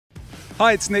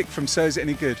Hi, it's Nick from So Is It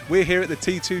Any Good. We're here at the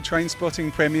T2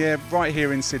 Trainspotting premiere right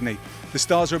here in Sydney. The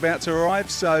stars are about to arrive,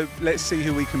 so let's see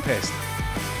who we can pest.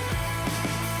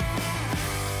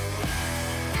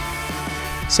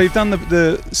 So you've done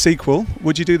the sequel.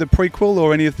 Would you do the prequel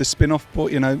or any of the spin-off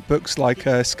books like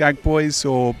Skag Boys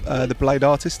or The Blade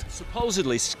Artist?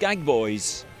 Supposedly, Skag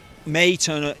Boys may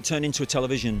turn into a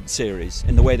television series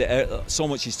in the way that so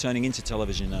much is turning into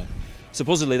television now.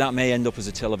 Supposedly that may end up as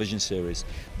a television series.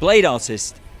 Blade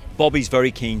Artist, Bobby's very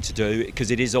keen to do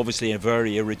because it is obviously a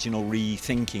very original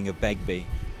rethinking of Begbie,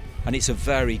 and it's a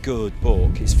very good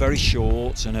book. It's very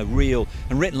short and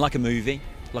written like a movie,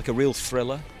 like a real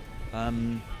thriller.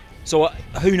 So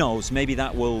who knows? Maybe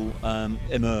that will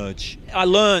emerge. I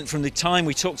learned from the time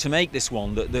we took to make this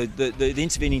one that the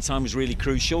intervening time was really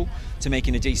crucial to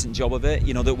making a decent job of it.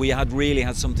 You know, that we really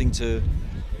had something to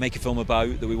make a film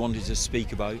about, that we wanted to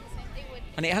speak about.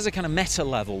 And it has a kind of meta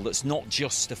level that's not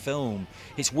just a film.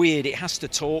 It's weird, it has to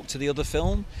talk to the other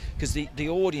film because the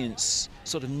audience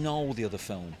sort of know the other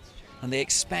film and they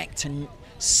expect to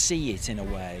see it in a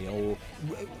way, or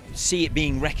see it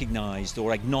being recognised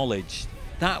or acknowledged.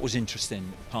 That was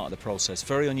interesting part of the process,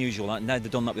 very unusual. I've never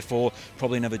done that before,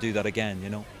 probably never do that again, you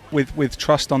know. With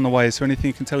Trust on the way, is there anything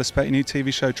you can tell us about your new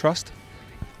TV show, Trust?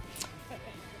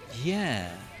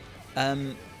 Yeah,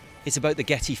 it's about the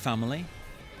Getty family.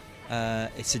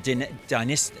 It's a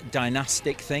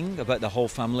dynastic thing about the whole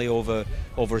family over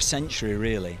a century,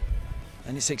 really,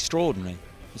 and it's extraordinary.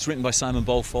 It's written by Simon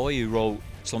Boyle, who wrote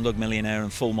Slumdog Millionaire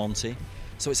and Full Monty,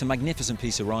 so it's a magnificent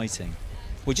piece of writing.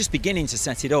 We're just beginning to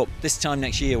set it up. This time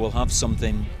next year we'll have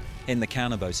something in the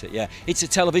can about it. Yeah, it's a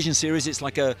television series. It's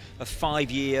like a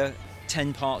 5-year,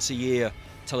 10 parts a year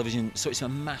television, so it's a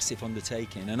massive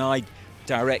undertaking, and I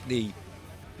direct the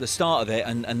start of it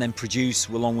and then produce,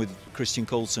 along with Christian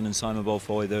Coulson and Simon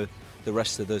Beaufoy, the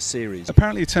rest of the series.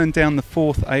 Apparently you turned down the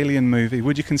 4th Alien movie.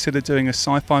 Would you consider doing a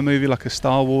sci-fi movie like a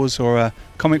Star Wars or a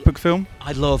comic book film?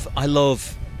 I love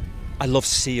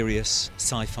serious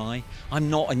sci-fi. I'm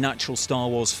not a natural Star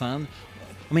Wars fan.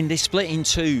 I mean, they split in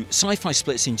two. Sci-fi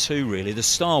splits in two, really. There's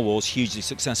Star Wars, hugely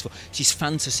successful. She's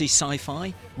fantasy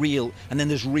sci-fi, real, and then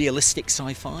there's realistic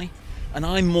sci-fi. And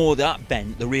I'm more that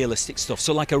bent, the realistic stuff.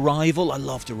 So like Arrival, I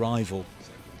loved Arrival.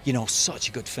 You know, such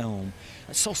a good film.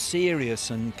 It's so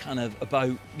serious and kind of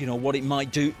about, you know, what it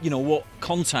might do, you know, what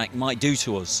contact might do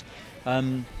to us.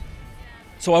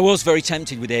 So I was very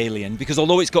tempted with Alien, because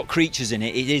although it's got creatures in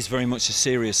it, it is very much a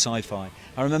serious sci-fi.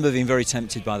 I remember being very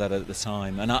tempted by that at the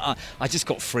time, and I just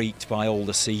got freaked by all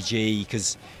the CG,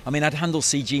 because, I mean, I'd handle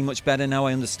CG much better now,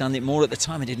 I understand it more. At the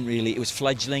time I didn't really, it was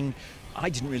fledgling. I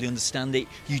didn't really understand it.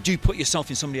 You do put yourself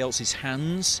in somebody else's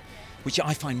hands, which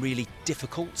I find really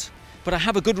difficult. But I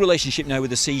have a good relationship now with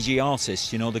the CG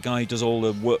artist, you know, the guy who does all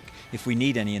the work if we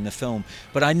need any in the film.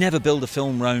 But I never build a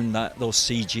film around those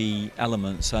CG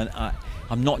elements, and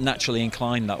I'm not naturally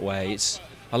inclined that way.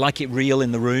 I like it real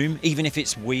in the room, even if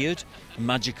it's weird, and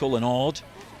magical and odd.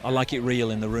 I like it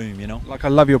real in the room, you know. Like, I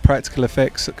love your practical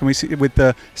effects. Can we see with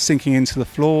the sinking into the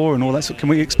floor and all that? Can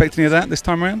we expect any of that this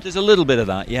time around? There's a little bit of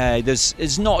that, yeah.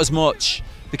 There's not as much,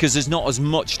 because there's not as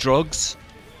much drugs.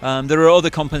 There are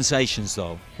other compensations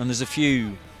though, and there's a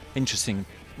few interesting.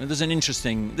 There's a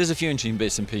few interesting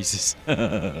bits and pieces.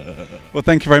 Well,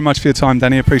 thank you very much for your time,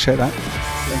 Danny. Appreciate that.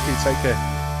 Thank you. Take care.